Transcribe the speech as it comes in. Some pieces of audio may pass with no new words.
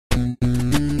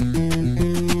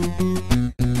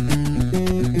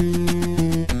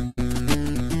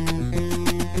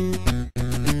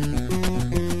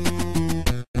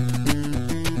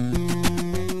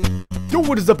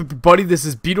is up, everybody? This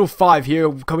is Beetle5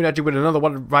 here, coming at you with another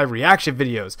one of my reaction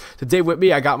videos. Today with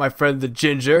me, I got my friend the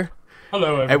Ginger.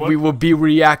 Hello, everyone. And we will be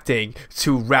reacting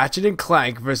to Ratchet and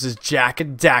Clank versus Jack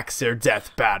and Daxter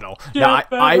Death Battle. Now,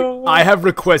 I have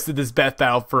requested this death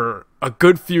battle for a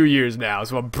good few years now,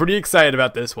 so I'm pretty excited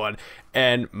about this one.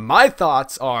 And my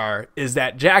thoughts is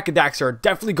that Jack and Daxter are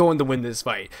definitely going to win this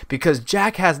fight, because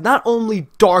Jack has not only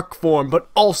dark form, but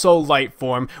also light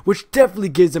form, which definitely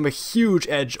gives him a huge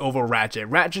edge over Ratchet.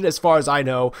 Ratchet, as far as I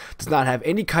know, does not have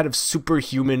any kind of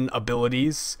superhuman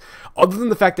abilities, other than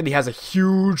the fact that he has a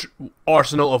huge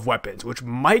arsenal of weapons, which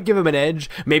might give him an edge.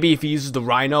 Maybe if he uses the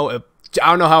Rhino. I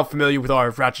don't know how familiar with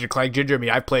our Ratchet and Clank, Ginger. I mean,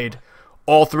 I've played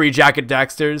all three Jack and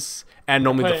Daxters. And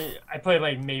normally I played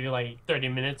like maybe 30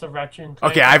 minutes of Ratchet and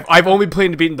Clank. Okay, I've only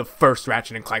played and beaten the first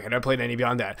Ratchet and Clank. I never played any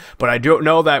beyond that. But I do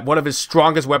know that one of his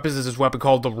strongest weapons is his weapon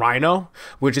called the Rhino,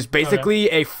 which is basically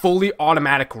a fully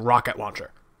automatic rocket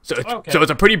launcher. So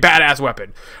it's a pretty badass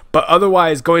weapon. But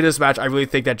otherwise, going to this match, I really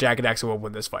think that Jack and Daxter will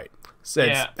win this fight. So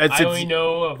I only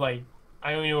know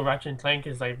Ratchet and Clank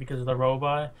is because of the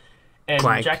robot. And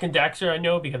Clank. Jack and Daxter, I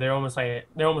know because they're almost like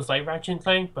Ratchet and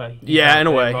Clank, but yeah, in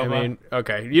a way. I mean,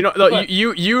 okay, you know,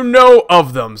 you know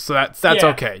of them, so that's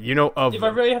okay. You know of them. If I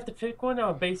really have to pick one,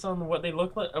 based on what they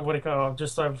look like,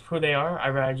 just who they are, I'd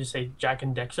rather just say Jack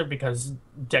and Daxter because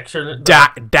Daxter.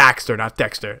 Daxter, not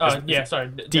Dexter. Yeah, sorry.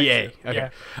 D-A. Okay. Yeah.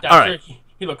 Daxter, all right.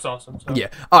 He looks awesome. So. Yeah.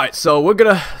 All right. So we're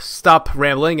gonna stop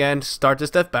rambling and start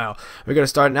this death battle. We're gonna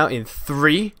start now in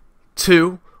 3,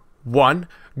 2, 1,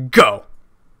 go.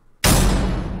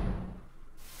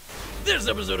 This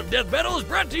episode of Death Battle is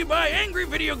brought to you by Angry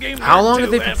Video Game. How long have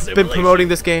they been promoting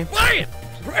this game? Quiet!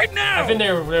 Right now! I think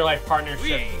they're like partnerships.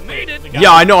 We made it.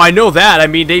 Yeah, I know that. I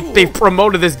mean, they've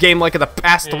promoted this game like in the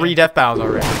past 3 death battles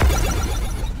already.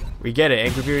 We get it,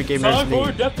 Angry Video Game.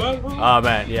 Oh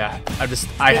man, yeah.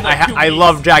 I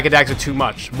love Jack and Daxter too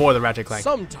much, more than Ratchet and Clank.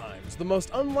 Sometimes the most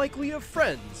unlikely of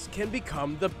friends can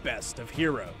become the best of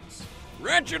heroes.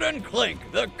 Ratchet and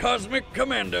Clank, the Cosmic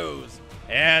Commandos.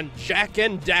 And Jack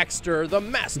and Daxter, the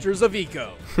masters of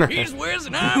eco. He's Wiz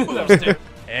and I'm Boosted.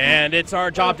 And it's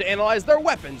our job to analyze their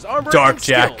weapons, armor, Dark and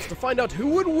Jack. skills to find out who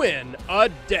would win a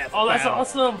death battle. That's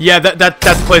awesome. Yeah,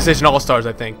 that's PlayStation All-Stars,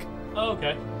 I think. Oh,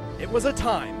 okay. It was a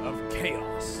time of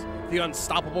chaos. The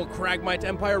unstoppable Kragmite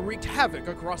Empire wreaked havoc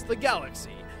across the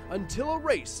galaxy until a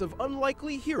race of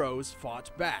unlikely heroes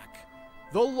fought back.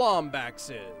 The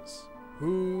Lombaxes,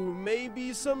 who may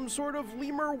be some sort of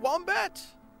lemur wombat?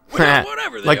 Well,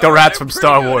 whatever like the rats from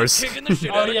Star Wars.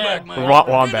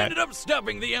 Wombat ended up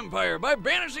stopping the Empire by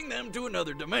banishing them to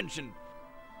another dimension.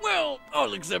 Well,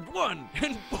 all except one,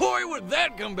 and boy would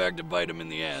that come back to bite him in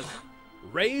the ass.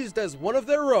 Raised as one of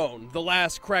their own, the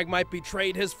last Kragmite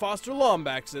betrayed his foster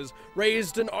Lombaxes,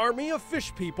 raised an army of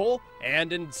fish people,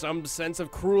 and in some sense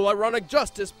of cruel ironic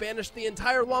justice, banished the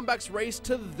entire Lombax race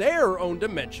to their own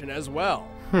dimension as well.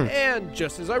 And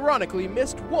just as ironically,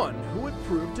 missed one who would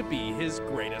prove to be his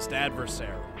greatest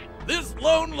adversary. This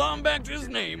lone Lombax's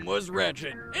name was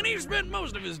Ratchet, and he spent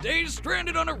most of his days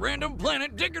stranded on a random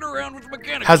planet digging around with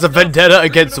mechanical Has a vendetta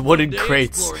against wooden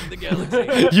crates.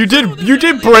 you did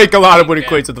So break a lot of wooden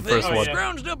crates in the first one.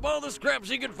 Scrounged up all the scraps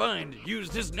he could find,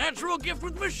 used his natural gift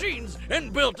with machines,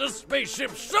 and built a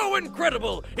spaceship so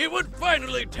incredible it would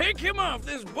finally take him off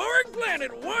this boring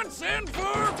planet once and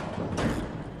for...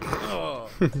 Oh.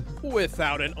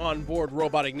 Without an onboard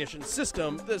robot ignition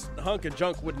system, this hunk of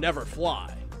junk would never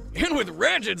fly. And with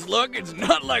Ratchet's luck, it's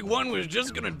not like one was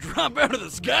just gonna drop out of the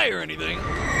sky or anything.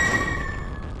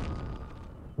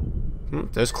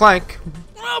 There's Clank.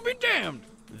 Well, I'll be damned.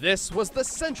 This was the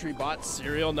SentryBot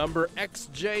serial number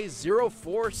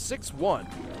XJ0461.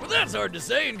 Well, that's hard to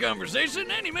say in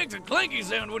conversation, and he makes a clanky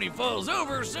sound when he falls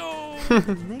over, so...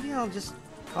 Maybe I'll just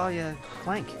call you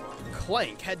Clank.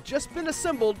 Clank had just been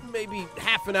assembled maybe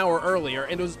half an hour earlier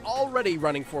and was already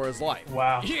running for his life.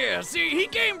 Wow. Yeah, see, he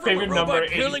came from Favorite a robot number,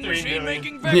 killing 83 machine million.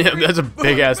 making factory. Yeah, that's a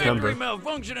big-ass number.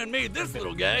 Malfunction and made this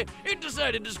little guy. It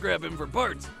decided to scrap him for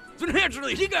parts. So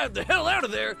naturally, he got the hell out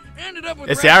of there, ended up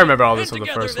with See, I remember all Ratchet, this and from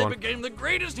the together first they one. became the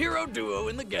greatest hero duo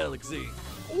in the galaxy.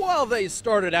 While they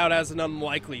started out as an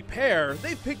unlikely pair,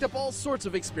 they've picked up all sorts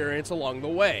of experience along the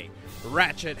way.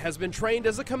 Ratchet has been trained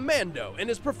as a commando and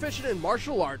is proficient in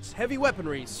martial arts, heavy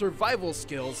weaponry, survival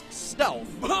skills, stealth,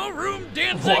 ballroom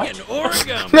dancing, and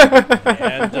origami.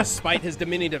 And despite his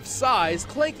diminutive size,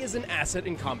 Clank is an asset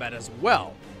in combat as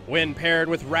well. When paired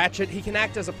with Ratchet, he can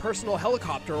act as a personal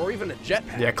helicopter or even a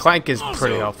jetpack. Yeah, Clank is Also,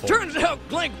 pretty helpful. Turns out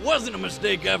Clank wasn't a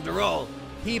mistake after all.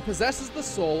 He possesses the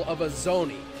soul of a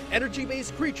Zoni,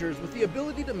 energy-based creatures with the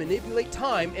ability to manipulate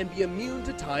time and be immune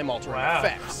to time-altering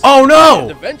effects. Oh no!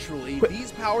 And eventually,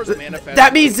 these powers manifest.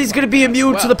 That means he's gonna be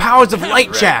immune to the powers of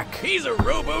Light Jack. He's a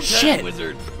robo-time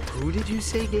wizard. Who did you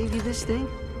say gave you this thing?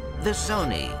 The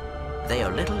Sony. They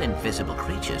are little invisible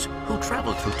creatures who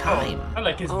travel through time. I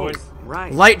like his voice.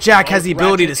 Right. Light Jack has the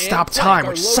ability to Ratchet stop and Clank time, are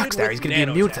which loaded sucks there. with He's gonna be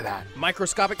immune to nanotech, that.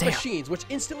 Microscopic Damn. machines which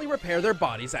instantly repair their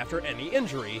bodies after any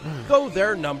injury, though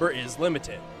their number is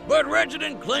limited. But Ratchet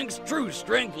and Clank's true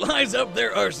strength lies up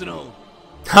their arsenal.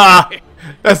 Ha!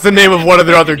 That's the name of one of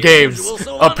their other His games.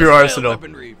 usual Up your Solana-style arsenal.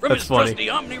 weaponry, from That's his funny. trusty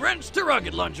Omni Wrench to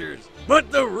rocket launchers.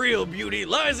 But the real beauty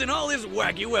lies in all his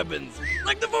wacky weapons,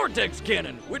 like the Vortex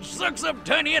Cannon, which sucks up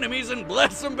tiny enemies and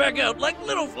blasts them back out like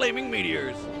little flaming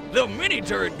meteors. The Mini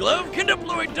Turret Glove can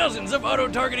deploy dozens of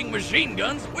auto-targeting machine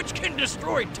guns, which can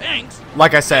destroy tanks.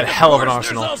 Like I said, hell of an There's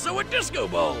arsenal. also a disco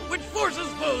ball, which forces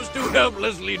foes to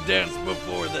helplessly dance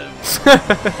before them.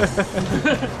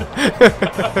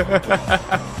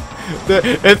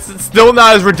 It's still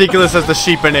not as ridiculous as the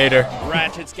Sheepinator.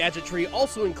 Ratchet's gadgetry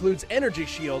also includes energy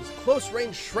shields,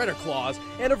 close-range shredder claws,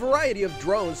 and a variety of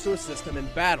drones to assist him in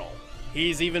battle.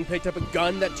 He's even picked up a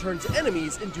gun that turns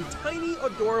enemies into tiny,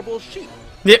 adorable sheep.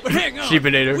 Yep, But hang on,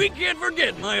 Sheepinator. we can't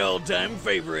forget my all-time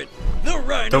favorite, the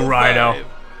Rhino. The Rhino. 5.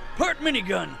 Part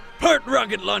minigun, part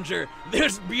rocket launcher,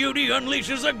 this beauty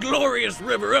unleashes a glorious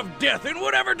river of death in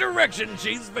whatever direction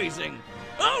she's facing.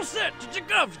 All set to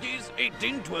Tchaikovsky's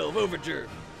 1812 Overture.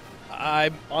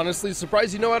 I'm honestly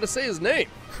surprised you know how to say his name.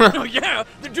 Oh yeah,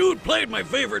 the dude played my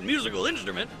favorite musical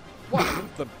instrument.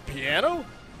 What, the piano?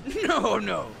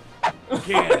 No.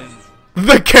 Cannons.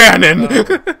 The cannon!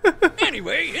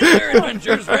 Anyway, in their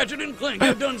adventures, Ratchet and Clank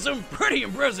have done some pretty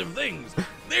impressive things.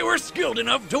 They were skilled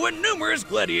enough to win numerous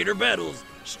gladiator battles,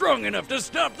 strong enough to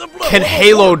stop the blow Can of a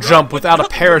Halo warp drive jump with without a nothing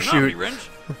but an parachute? Omni-wrench,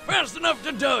 fast enough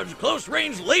to dodge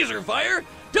close-range laser fire,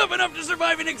 tough enough to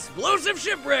survive an explosive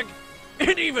shipwreck,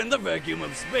 and even the vacuum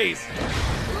of space.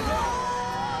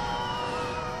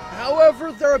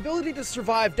 However, their ability to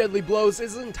survive deadly blows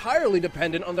is entirely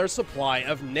dependent on their supply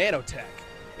of nanotech.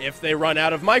 If they run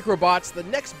out of microbots, the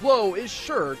next blow is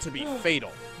sure to be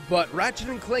fatal. But Ratchet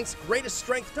and Clank's greatest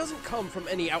strength doesn't come from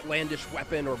any outlandish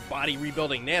weapon or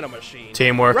body-rebuilding nanomachine.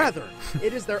 Teamwork. Rather,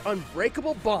 it is their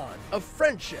unbreakable bond of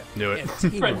friendship Knew it. and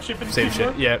teamwork. Friendship and Same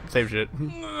teamwork. shit. Yeah, same shit.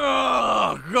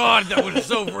 Oh, God, that was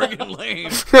so freaking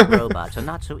lame. Robots are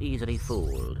not so easily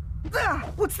fooled. Ah,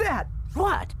 what's that?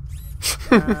 What?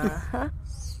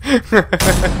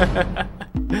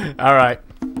 Alright.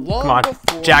 Long Come on,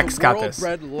 before Jack's the got world this.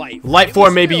 bred life, Light it form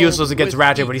was may be filled useless against with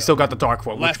Ratchet, but he's ego. still got the dark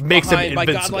form, which Left makes him behind by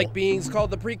invincible. godlike beings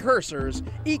called the Precursors,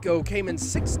 Eco came in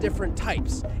 6 different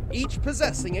types, each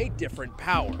possessing a different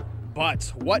power.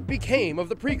 But what became of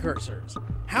the Precursors?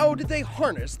 How did they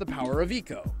harness the power of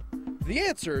Eco? The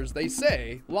answers, they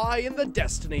say, lie in the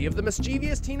destiny of the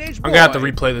mischievous teenage boy I'm gonna have to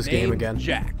replay this game named again.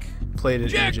 Jack. Played it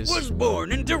Jack ages. was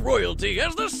born into royalty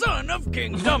as the son of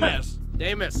King Dumbass.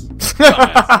 Damus.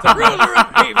 Dumbass, ruler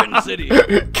of Haven City.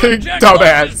 King Jack lost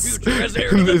Dumbass. his future as heir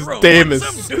to the This throne when Damus.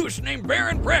 some douche named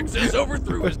Baron Praxis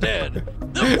overthrew his dad.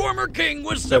 The former king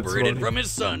was separated funny. from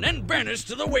his son and banished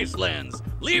to the wastelands,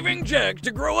 leaving Jack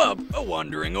to grow up a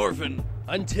wandering orphan.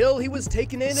 Until he was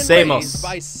taken in and Samos. raised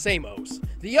by Samos,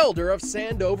 the elder of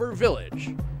Sandover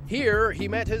Village. Here, he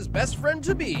met his best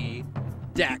friend-to-be,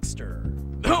 Daxter.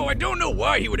 Oh, I don't know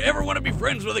why he would ever want to be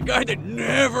friends with a guy that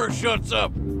never shuts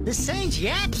up. The Sage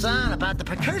yaps on about the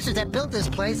precursors that built this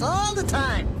place all the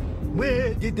time.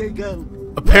 Where did they go?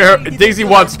 A pair. Things he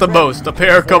wants the most. A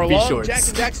pair of For comfy long, shorts. Jack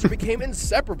and Daxter became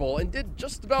inseparable and did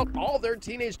just about all their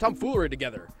teenage tomfoolery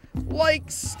together.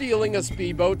 Like stealing a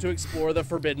speedboat to explore the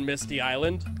forbidden Misty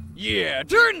Island. Yeah,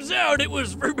 turns out it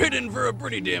was forbidden for a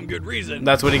pretty damn good reason.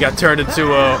 That's when he got turned into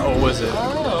what was it?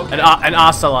 Oh, okay. An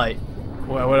Ocelite.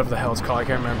 Whatever the hell it's called, I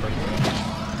can't remember.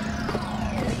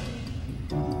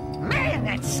 Man,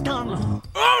 that scum!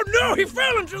 Oh no, he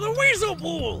fell into the weasel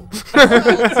pool!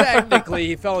 Well, technically,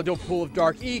 he fell into a pool of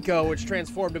dark eco, which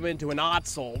transformed him into an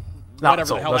Otzel.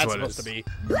 Whatever the hell that's that's what it supposed to is. be.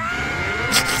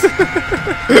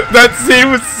 That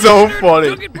scene was so funny.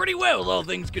 Took it pretty well, all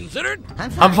things considered. I'm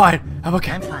fine. I'm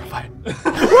okay. I'm fine. By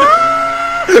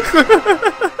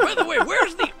the way,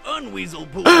 where's the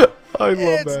unweasel pool? I love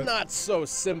It's that. not so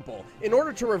simple. In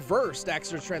order to reverse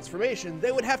Daxter's transformation,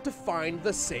 they would have to find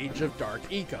the Sage of Dark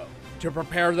Eco. To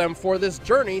prepare them for this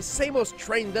journey, Samos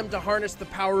trained them to harness the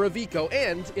power of Eco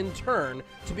and, in turn,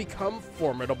 to become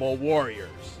formidable warriors.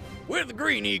 With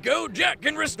green eco, Jack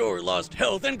can restore lost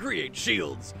health and create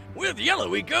shields. With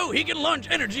yellow eco, he can launch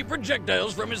energy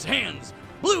projectiles from his hands.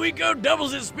 Blue Eco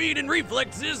doubles his speed and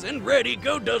reflexes, and Red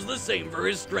Eco does the same for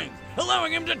his strength,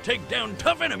 allowing him to take down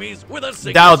tough enemies with a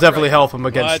single That'll strike. definitely help him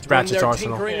against But when Ratchet's their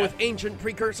arsenal. tinkering with ancient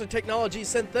precursor technology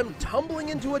sent them tumbling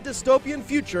into a dystopian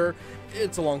future,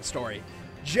 it's a long story.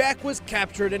 Jack was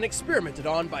captured and experimented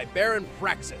on by Baron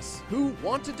Praxis, who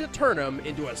wanted to turn him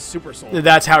into a super soldier.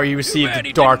 That's how he Too received bad the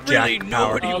he Dark didn't really Jack know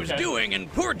power. what he was Okay. doing,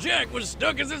 and poor Jack was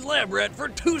stuck as his lab rat for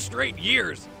 2 straight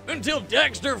years, until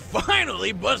Daxter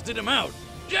finally busted him out.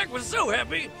 Jack was so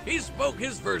happy, he spoke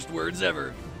his first words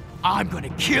ever. I'm gonna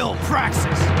kill Praxis.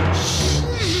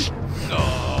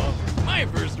 Oh, my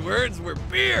first words were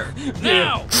beer.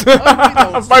 Now!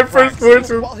 Unbeknownst My to first Praxis, words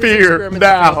were while his beer, experiments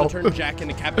now. failed to turn Jack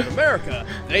into Captain America,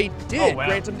 they did Oh, wow.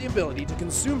 grant him the ability to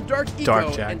consume Dark Dark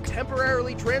Eco Jack. and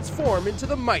temporarily transform into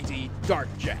the mighty Dark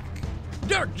Jack.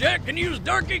 Dark Jack can use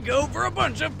Dark Eco for a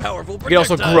bunch of powerful can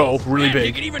also projectiles. grow really and big.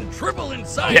 He can even triple in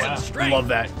size Yeah, and strength. love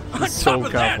that. On It's so top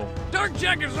of that, powerful. Dark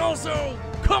Jack is also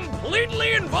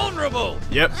completely invulnerable.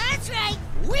 Yep. That's right.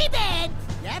 We bad.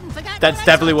 You haven't forgotten That's what I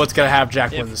definitely told what's gonna have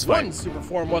Jack win If this one fight. super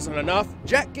form wasn't enough,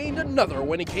 Jack gained another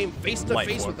when he came face to Light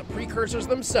face form. with the precursors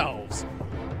themselves.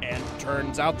 And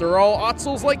turns out they're all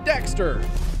Otzels like Daxter.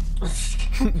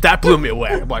 That blew me away.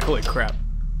 I'm like, holy crap.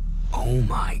 Oh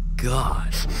my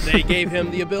god. They gave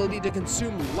him the ability to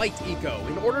consume Light Eco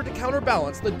in order to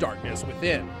counterbalance the darkness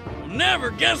within. You'll never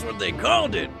guess what they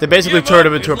called it. They basically Give turned up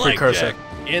him into a is like precursor. Jack.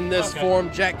 In this Okay.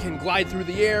 form, Jack can glide through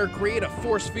the air, create a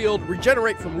force field,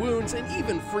 regenerate from wounds, and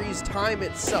even freeze time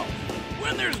itself.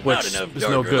 When there's Which not enough is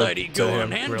dark no or good light to Eco him,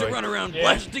 on hand really. to run around Yeah.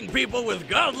 blasting people with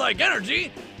godlike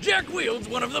energy, Jack wields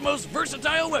one of the most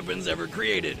versatile weapons ever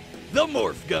created, the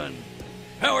Morph Gun.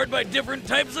 Powered by different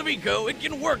types of Eco, it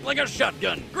can work like a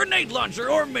shotgun, grenade launcher,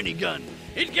 or minigun.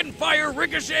 It can fire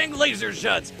ricocheting laser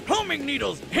shots, homing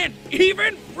needles, and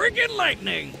even friggin'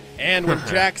 lightning. And when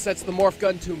Jack sets the Morph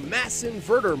Gun to mass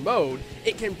inverter mode,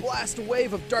 it can blast a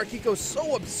wave of Dark Eco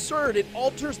so absurd it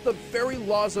alters the very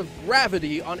laws of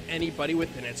gravity on anybody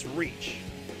within its reach.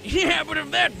 Yeah, but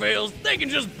if that fails, they can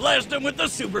just blast them with the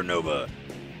supernova.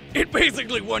 It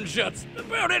basically one-shots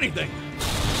about anything.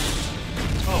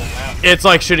 Oh wow. It's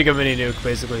like shooting a mini nuke,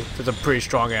 basically. It's a pretty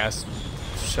strong ass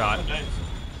shot. Nice.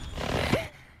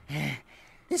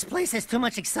 This place has too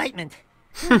much excitement.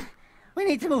 We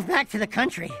need to move back to the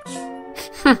country.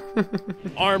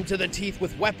 Armed to the teeth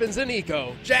with weapons and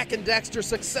Eco, Jack and Daxter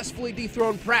successfully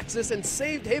dethroned Praxis and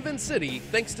saved Haven City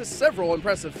thanks to several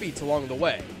impressive feats along the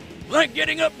way. Like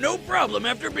getting up no problem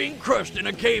after being crushed in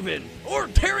a cave-in, or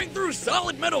tearing through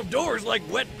solid metal doors like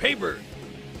wet paper.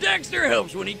 Daxter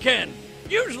helps when he can,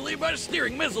 usually by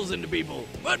steering missiles into people,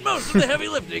 but most of the heavy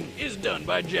lifting is done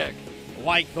by Jack.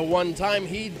 Like the one time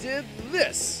he did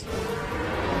this.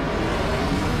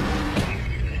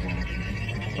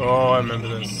 Oh, I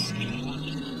remember this.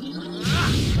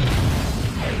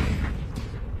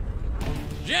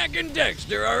 Jack and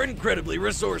Daxter are incredibly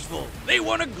resourceful. They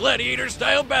won a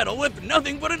gladiator-style battle with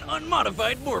nothing but an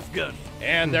unmodified morph gun.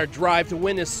 And their drive to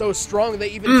win is so strong they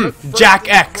even took first Jack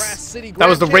in the X. Grass City That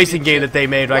was the Grand racing game that they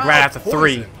made like right after Wild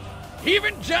 3. Poison.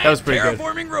 Even was giant pretty good.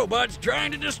 terraforming robots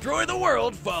trying to destroy the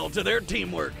world fall to their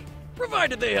teamwork,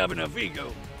 provided they have enough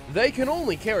ego. They can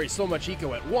only carry so much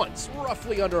Eco at once,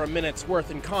 roughly under a minute's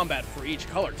worth in combat for each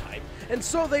color type, and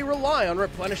so they rely on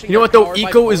replenishing. You know what their though? power by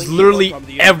Eco is pulling literally from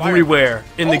the everywhere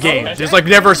in the environment. game. Also, There's like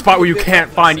never a spot where you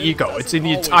can't find Eco. It's in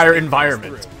the Always entire think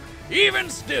environment. this through. Even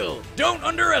still, don't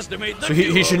underestimate the So he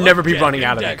duo should of never be Jack running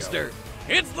and out of Eco. Daxter.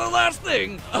 It's the last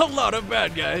thing a lot of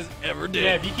bad guys ever did.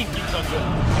 Yeah, if you can keep on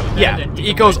good. Yeah, the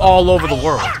Eco's all over the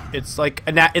world. It's like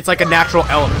a natural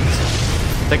element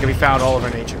that can be found all over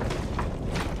nature.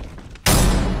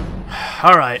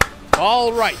 All right.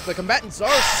 All right, the combatants are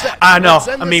set. I know. Let's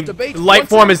end I this mean, debate light once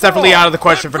form and is for definitely all. out of the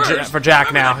question But for first, Jack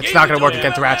remember now. that It's game not going you to work told me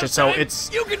against about Ratchet. last So time?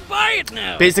 it's You can buy it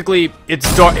now. basically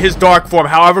his dark form.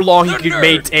 However long he The can nerd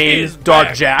maintain is Dark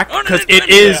back Jack, on an because it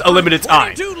adventure is a with limited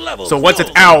time. 22 levels So once it's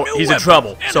full out, of new he's in weapons, trouble.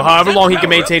 So enemies, however and long he can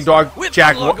maintain Dark power-ups with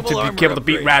Jack unlockable to armor be able to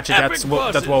beat upgrades, Ratchet, epic that's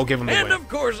what bosses, will give him the and win. of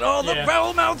course, all the Yeah.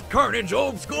 foul-mouthed carnage,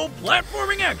 old-school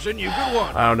platforming action you could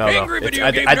want. I don't know, though. Angry It's- Video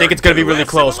I Game think Nerd it's gonna be 2 really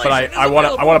close, but I Assimilation is wanna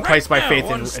available place my right faith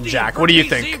now in on Steam Jack. for What do you PC,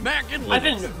 think? Mac, and I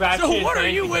think Linux. Ratchet So and what are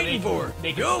Clank, you because waiting for?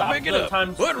 they can Go stop pick it the up.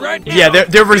 time Put stop. right Yeah, down.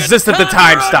 they're resistant to It's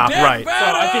time for a stop, death right. So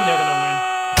I think they're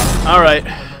gonna All right.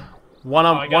 One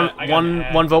I got an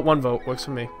ad. one vote works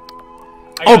for me. win.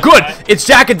 I Oh, got good. an ad. It's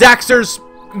Jack and Daxter's.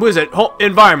 What is it? Whole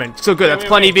environment. So good. That's Wait,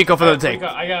 plenty wait. of Eco for them to I take.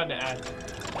 got an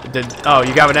ad. Oh,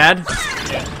 you got an ad?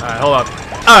 Yeah, All right, hold up.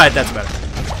 All right, that's better.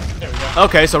 there we go.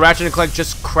 Okay, so Ratchet and Clank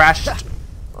just crashed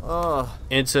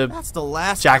into That's the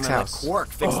last Jack's time I let house. Quark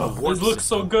fix the warp This looks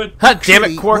so good. Ha, damn it,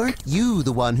 Truly, Quark. weren't you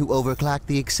the one who overclocked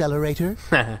the accelerator?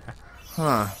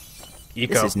 Huh.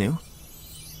 Eco. This is new.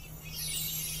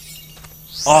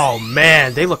 Oh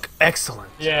man, they look excellent.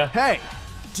 Yeah. Hey,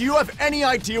 do you have any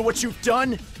idea what you've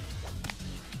done?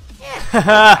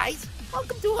 Guys,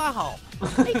 welcome to our home.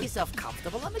 Make yourself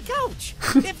comfortable on the couch.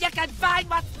 If you can find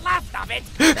what's left of it.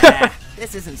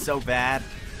 This isn't so bad.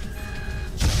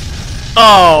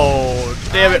 Oh,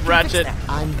 damn it, Ratchet.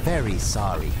 I'm very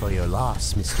sorry for your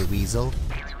loss, Mr. Weasel.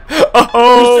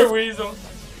 Oh. Mr. Weasel.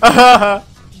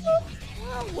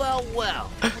 Well.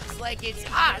 Looks like it's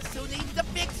us who needs to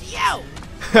fix you.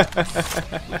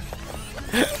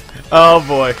 Oh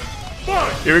boy.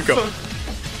 Here we go.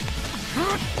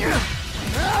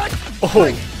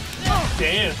 Oh.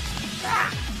 Damn.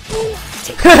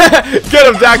 Get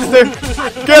him, Daxter.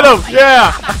 Get him.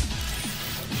 Yeah.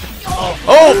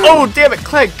 Oh, damn it,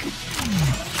 Clank.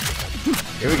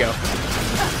 Here we go.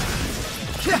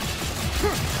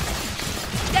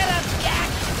 Get him, Jack.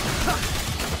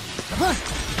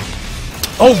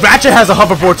 Oh, Ratchet has a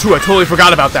hoverboard too. I totally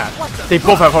forgot about that. They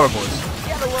both have hoverboards.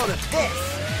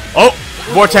 Oh,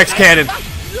 vortex cannon.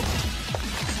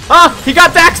 Ah, he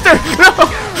got Daxter.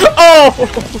 No.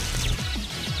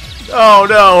 Oh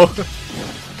no.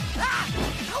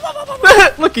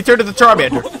 Look, he turned into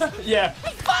Charmander. Yeah.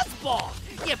 Hey, Fuzzball,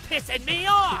 you're pissing me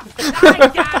off. I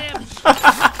got him.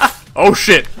 Oh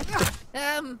shit.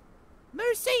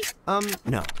 Mercy? No.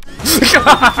 No.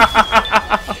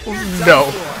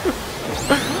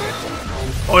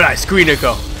 Oh, nice. Green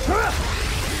Echo.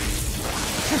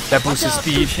 That boosts his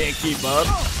speed. Can't keep up.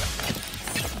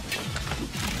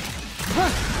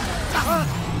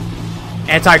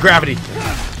 Anti-gravity.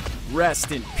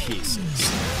 Rest in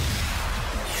pieces.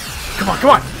 Come on, come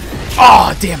on.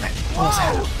 Oh, damn it. Almost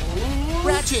had him.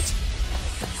 Ratchet!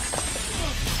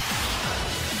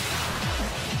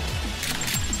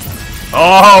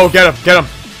 Oh, get him, get him.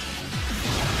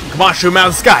 Come on, shoot him out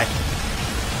of the sky.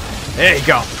 There you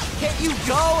go. Can't you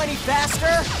go any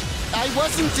faster? I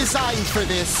wasn't designed for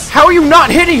this. How are you not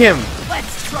hitting him?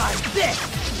 Let's try this.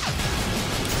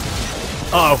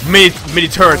 Oh, mini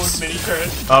turrets. Mini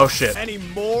turrets. Oh shit. Any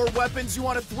more weapons you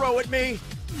want to throw at me?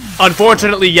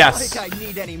 Unfortunately, I yes. think I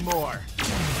need any more.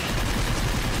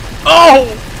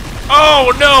 Oh!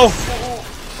 Oh no!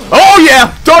 Oh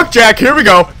yeah! Dark Jack, here we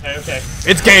go. Okay.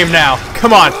 It's game now.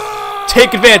 Come on.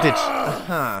 Take advantage.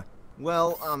 Huh.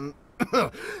 Well,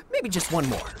 maybe just one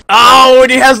more. Oh,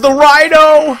 and he has the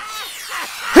Rhino!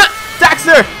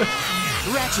 Daxter!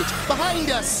 Ratchet, behind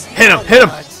us! Hit him, hit him!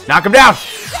 Knock him down!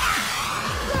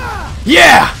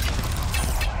 Yeah!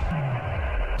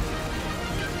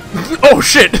 Oh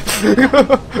shit!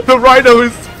 The Rhino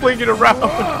is flinging around.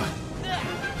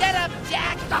 Get him,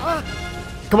 Jack.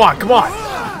 Come on, come on!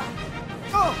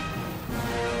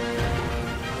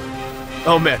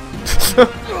 Oh man.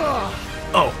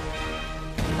 Oh.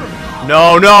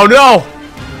 No, no, no!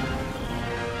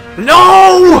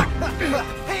 No!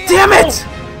 Damn it!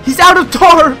 He's out of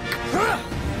dark!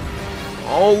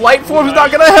 Oh, light form's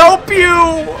not gonna help you!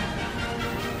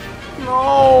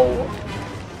 No!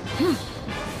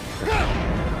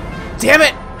 Damn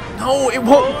it! No, it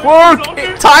won't work!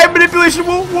 Time manipulation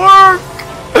won't work!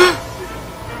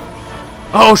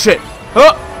 Oh shit!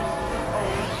 Oh!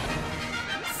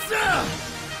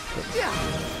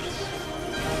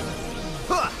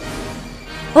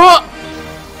 Oh!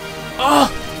 Oh!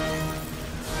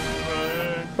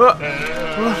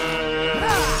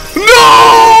 No!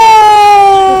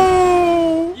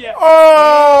 Yeah.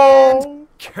 Oh!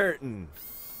 Curtain.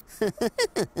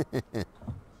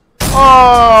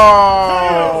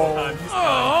 Oh!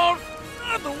 Oh,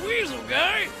 not the weasel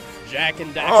guy. Jack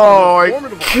and Daxter Oh, were I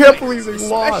formidable can't fights, believe they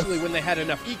lost. especially when they had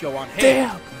enough eco on hand.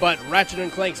 Damn. But Ratchet and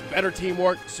Clank's better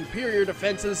teamwork, superior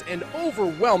defenses, and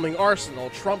overwhelming arsenal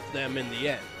trumped them in the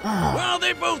end. While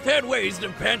they both had ways to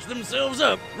patch themselves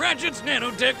up, Ratchet's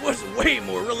nanotech was way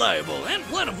more reliable and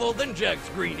plentiful than Jack's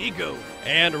green eco.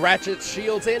 And Ratchet's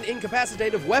shields and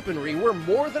incapacitative weaponry were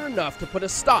more than enough to put a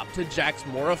stop to Jack's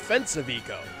more offensive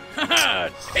eco. Haha,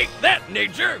 take that,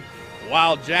 nature!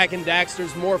 While Jack and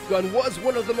Daxter's morph gun was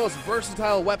one of the most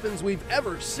versatile weapons we've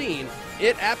ever seen,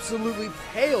 it absolutely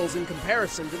pales in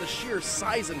comparison to the sheer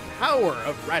size and power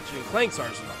of Ratchet and Clank's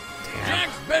arsenal.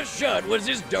 Jack's best shot was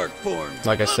his dark form.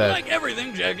 Like I said. Unlike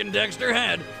everything Jack and Daxter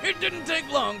had, it didn't take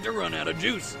long to run out of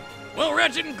juice. Well,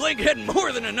 Ratchet and Clank had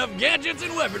more than enough gadgets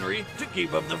and weaponry to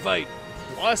keep up the fight.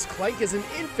 Plus, Clank is an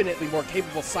infinitely more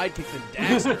capable sidekick than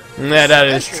Daxter. Yeah, that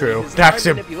is Especially true. his time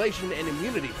Daxter, manipulation and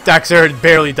immunity. Daxter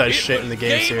barely does It shit in the was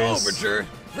game series. overture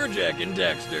for Jack and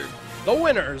Daxter. The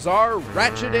winners are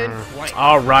Ratchet and Clank.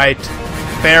 All right,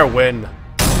 fair win.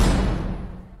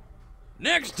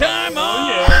 Next time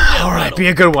on All right, be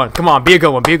a good one. Come on, be a good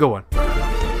one. Be a good one.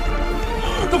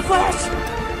 The Flash!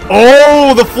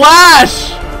 Oh, the Flash!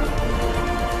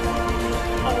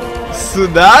 So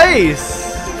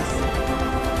nice.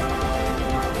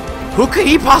 Who could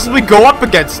he possibly go up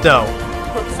against, though?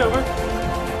 Quicksilver?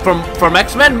 From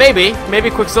X-Men, maybe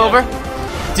Quicksilver.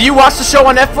 Do you watch the show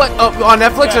on Netflix?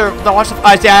 Or don't watch the?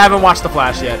 I haven't watched the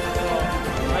Flash yet.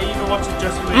 I even watched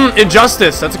Injustice.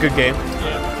 Injustice, that's a good game.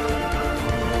 Yeah.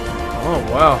 Oh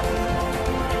wow.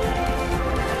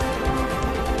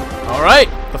 All right,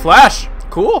 the Flash,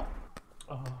 cool.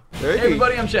 Hey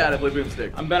everybody, I'm Chad, I play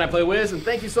Boomstick. I'm Ben, I play Wiz, and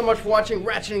thank you so much for watching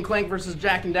Ratchet and Clank vs.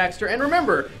 Jak and Daxter. And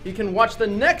remember, you can watch the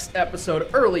next episode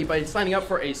early by signing up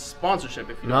for a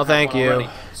sponsorship if you don't have thank one you. already.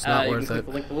 It's not You worth can click it.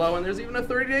 the link below, and there's even a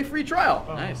 30-day free trial.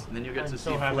 Nice, and then you get to see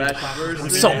so happy. Flash versus... I'm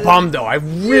so bummed though. I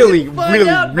really thought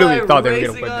they were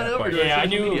gonna win that fight. Yeah, I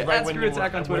knew right when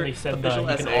Attack on Twitter, they said official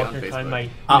you can essay on alter Facebook. time my...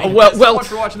 Well,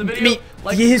 for watching the video.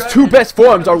 his two best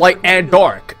forms are light and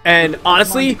dark, and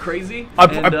honestly, crazy.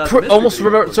 I'm almost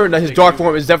certain that his dark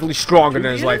form is definitely stronger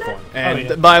than his light form.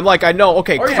 And but I'm like, I know,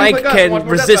 okay, Clank can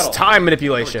resist time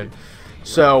manipulation,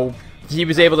 so he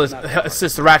was able to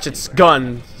assist Ratchet's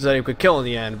gun so that he could kill in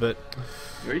the end. But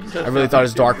I really thought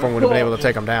his dark form would have been able to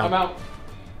take him down. I'm out.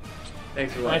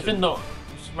 Thanks for I watching. think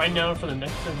right now for the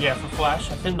next one, for Flash,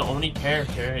 I think the only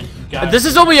character is you got. This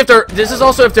is only if they're. This is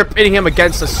also if they're pitting him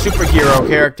against a superhero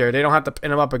character. They don't have to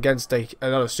pin him up against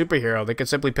another superhero. They could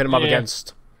simply pin him up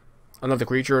against another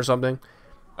creature or something.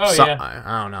 Oh yeah.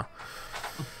 I don't know.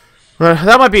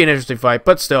 That might be an interesting fight,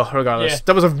 but still, regardless,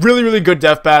 that was a really good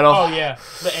death battle. Oh yeah,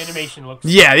 the animation looks.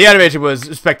 Yeah, the animation was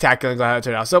spectacular. Glad how it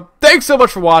turned out. So thanks so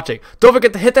much for watching. Don't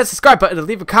forget to hit that subscribe button and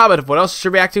leave a comment of what else you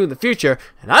should react to in the future.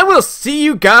 And I will see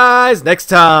you guys next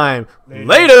time.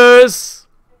 Laters.